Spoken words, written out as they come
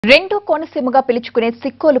రెండో కోనసీమగా పిలుచుకునే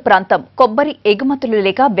సిక్కోలు ప్రాంతం కొబ్బరి ఎగుమతులు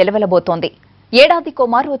లేక వెలవెలబోతోంది. ఏడాదికో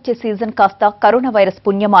మారు వచ్చే సీజన్ కాస్త కరోనా వైరస్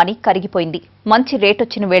పుణ్యమాని కరిగిపోయింది. మంచి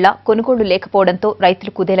రేటొచ్చిన వేళ కొనుగోళ్లు లేకపోవడంతో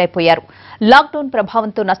రైతులు కుదేలైపోయారు. లాక్డౌన్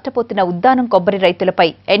ప్రభావంతో నష్టపోతున్న ఉద్దానం కొబ్బరి రైతులపై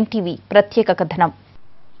ఎన్టీవీ ప్రత్యేక కథనం.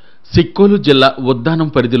 సిక్కోలు జిల్లా ఉద్దానం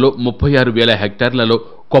పరిధిలో 36,000 హెక్టార్లలో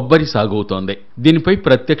కొబ్బరి సాగవుతోంది. దీనిపై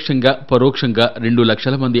ప్రత్యక్షంగా పరోక్షంగా 2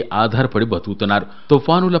 లక్షల మంది ఆధారపడి బతుకుతున్నారు.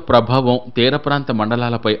 తుఫానుల ప్రభావం తీర ప్రాంత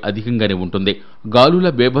మండలాలపై అధికంగానే ఉంటుంది. గాలుల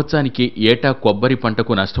బేభత్సానికి ఏటా కొబ్బరి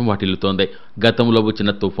పంటకు నష్టం వాటిల్లుతోంది. గతంలో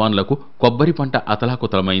వచ్చిన తుఫాన్లకు కొబ్బరి పంట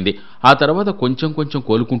అతలాకుతలమైంది. ఆ తర్వాత కొంచెం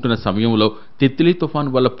కోలుకుంటున్న సమయంలో తిత్లీ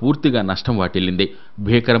తుఫాను వల్ల పూర్తిగా నష్టం వాటిల్లింది.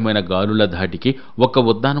 భీకరమైన గాలుల ధాటికి ఒక్క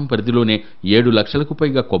ఉద్దానం పరిధిలోనే 7 లక్షలకు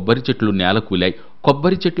పైగా కొబ్బరి చెట్లు నేలకూలాయి.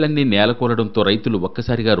 కొబ్బరి చెట్లన్నీ నేలకూలడంతో రైతులు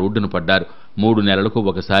ఒక్కసారిగా రోడ్డును పడ్డారు. 3 నెలలకు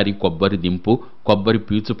ఒకసారి కొబ్బరి దింపు, కొబ్బరి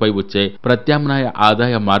పీచుపై వచ్చే ప్రత్యామ్నాయ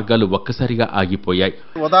ఆదాయ మార్గాలు ఒక్కసారిగా ఆగిపోయాయి.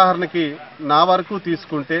 ఉదాహరణకి నా వరకు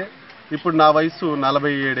తీసుకుంటే ఇప్పుడు నా వయసు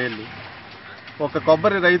 47 ఏళ్ళు. ఒక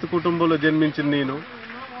కొబ్బరి రైతు కుటుంబంలో జన్మించిన నేను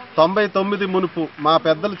 99 మునుపు మా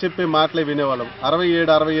పెద్దలు చెప్పే మాటలే వినేవాళ్ళం.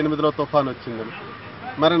 67, 68లో తుఫాను వచ్చిందని.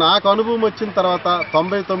 మరి నాకు అనుభవం వచ్చిన తర్వాత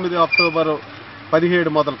 99 అక్టోబర్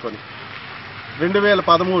 17 మొదలుకొని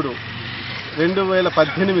 2013,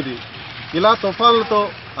 2018 ఇలా తుఫాన్లతో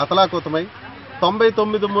అతలాకుతమై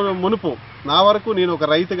 99 మునుపు నా వరకు నేను ఒక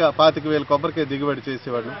రైతుగా 25,000 కొబ్బరికాయ దిగుబడి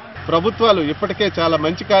చేసేవాడిని. ప్రభుత్వాలు ఇప్పటికే చాలా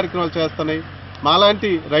మంచి కార్యక్రమాలు చేస్తున్నాయి.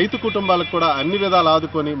 మాలాంటి రైతు కుటుంబాలకు కూడా అన్ని విధాలు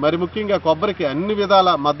ఆదుకొని, మరి ముఖ్యంగా కొబ్బరికి అన్ని విధాల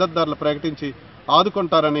మద్దతు ధరలు ప్రకటించి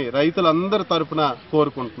ఆదుకుంటారని రైతులందరి తరపున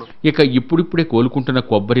కోరుకుంటున్నాం. ఇక ఇప్పుడిప్పుడే కోలుకుంటున్న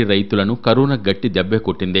కొబ్బరి రైతులను కరోనా గట్టి దెబ్బే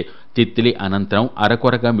కొట్టింది. తిత్లీ అనంతరం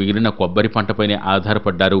అరకొరగా మిగిలిన కొబ్బరి పంటపైనే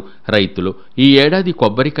ఆధారపడ్డారు రైతులు. ఈ ఏడాది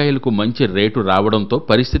కొబ్బరికాయలకు మంచి రేటు రావడంతో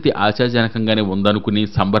పరిస్థితి ఆశాజనకంగానే ఉందనుకుని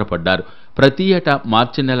సంబరపడ్డారు. ప్రతి ఏటా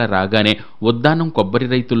మార్చి నెల రాగానే ఉద్దానం కొబ్బరి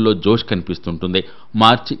రైతుల్లో జోష్ కనిపిస్తుంటుంది.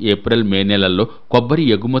 మార్చి, ఏప్రిల్, మే నెలల్లో కొబ్బరి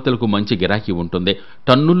ఎగుమతులకు మంచి గిరాకీ ఉంటుంది.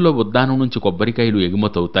 టన్నుల్లో ఉద్దానం నుంచి కొబ్బరికాయలు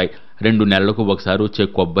ఎగుమతవుతాయి. 2 నెలలకు ఒకసారి వచ్చే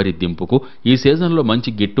కొబ్బరి దింపుకు ఈ సీజన్లో మంచి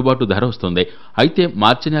గిట్టుబాటు ధర వస్తుంది. అయితే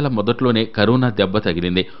మార్చి నెల మొదట్లోనే కరోనా దెబ్బ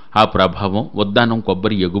తగిలింది. ఆ ప్రభావం ఉద్దానం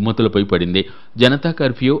కొబ్బరి ఎగుమతులపై పడింది. జనతా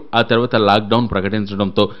కర్ఫ్యూ, ఆ తర్వాత లాక్డౌన్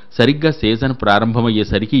ప్రకటించడంతో సరిగ్గా సీజన్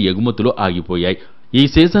ప్రారంభమయ్యేసరికి ఎగుమతులు ఆగిపోయాయి. ఈ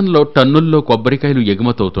సీజన్లో టన్నుల్లో కొబ్బరికాయలు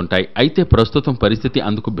ఎగుమతవుతుంటాయి. అయితే ప్రస్తుతం పరిస్థితి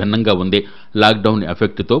అందుకు భిన్నంగా ఉంది. లాక్డౌన్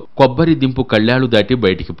ఎఫెక్ట్తో కొబ్బరి దింపు కళ్యాలు దాటి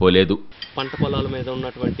బయటికి పోలేదు. పంట పొలాల మీద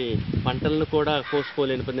ఉన్నటువంటి పంటలను కూడా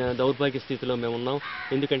కోసుకోలేని దౌర్భాగ్య స్థితిలో మేము ఉన్నాం.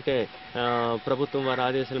 ఎందుకంటే ప్రభుత్వం వారి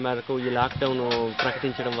ఆదేశాల మేరకు ఈ లాక్డౌన్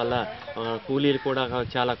ప్రకటించడం వల్ల కూలీలు కూడా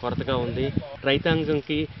చాలా కొరతగా ఉంది.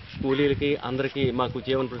 రైతాంగంకి, కూలీలకి, అందరికీ మాకు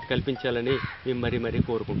జీవన కల్పించాలని మేము మరీ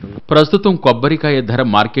కోరుకుంటున్నాం. ప్రస్తుతం కొబ్బరికాయ ధర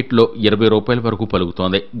మార్కెట్లో 20 రూపాయల వరకు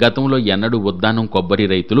పలుకుతోంది. గతంలో ఎన్నడూ ఉద్దానం కొబ్బరి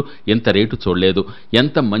రైతులు ఇంత రేటు చూడలేదు.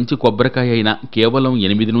 ఎంత మంచి కొబ్బరికాయ అయినా కేవలం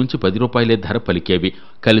 8 నుంచి 10 రూపాయలే ధర పలికేవి.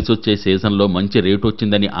 కలిసొచ్చే సీజన్లో మంచి రేటు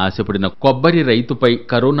వచ్చిందని ఆశపడిన కొబ్బరి రైతుపై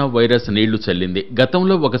కరోనా వైరస్ నీళ్లు చల్లింది.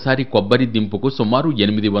 గతంలో ఒకసారి కొబ్బరి దింపుకు సుమారు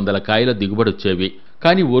 800 కాయల దిగుబడొచ్చేవి.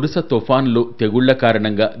 కానీ వరుస తుఫాన్లు, తెగుళ్ల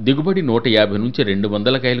కారణంగా దిగుబడి 150 నుంచి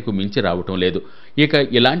 200 కాయలకు మించి రావటం లేదు. ఇక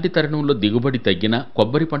ఇలాంటి తరుణంలో దిగుబడి తగ్గినా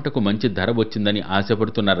కొబ్బరి పంటకు మంచి ధర వచ్చిందని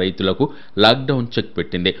ఆశపడుతున్న రైతులకు లాక్డౌన్ చెక్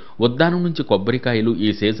పెట్టింది. ఉద్దానం నుంచి కొబ్బరికాయలు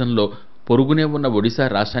ఈ సీజన్లో పొరుగునే ఉన్న ఒడిశా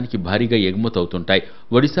రాష్ట్రానికి భారీగా ఎగుమతవుతుంటాయి.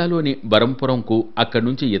 ఒడిశాలోని బరంపురంకు, అక్కడి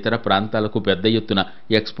నుంచి ఇతర ప్రాంతాలకు పెద్ద ఎత్తున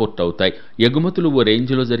ఎక్స్పోర్ట్ అవుతాయి. ఎగుమతులు ఓ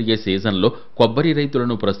రేంజ్లో జరిగే సీజన్లో కొబ్బరి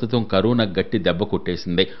రైతులను ప్రస్తుతం కరోనా గట్టి దెబ్బ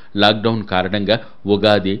కొట్టేసింది. లాక్డౌన్ కారణంగా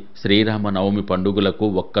ఉగాది, శ్రీరామనవమి పండుగలకు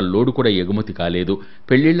ఒక్క లోడు కూడా ఎగుమతి కాలేదు.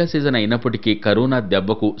 పెళ్లిళ్ల సీజన్ అయినప్పటికీ కరోనా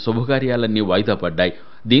దెబ్బకు శుభకార్యాలన్నీ వాయిదా పడ్డాయి.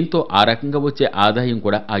 దీంతో ఆ రకంగా వచ్చే ఆదాయం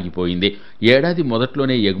కూడా ఆగిపోయింది. ఏడాది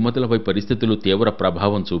మొదట్లోనే ఎగుమతులపై పరిస్థితులు తీవ్ర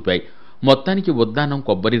ప్రభావం చూపాయి. మొత్తానికి ఉద్దానం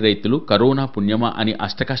కొబ్బరి రైతులు కరోనా పుణ్యమా అని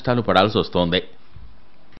అష్టకష్టాలు పడాల్సి వస్తోంది.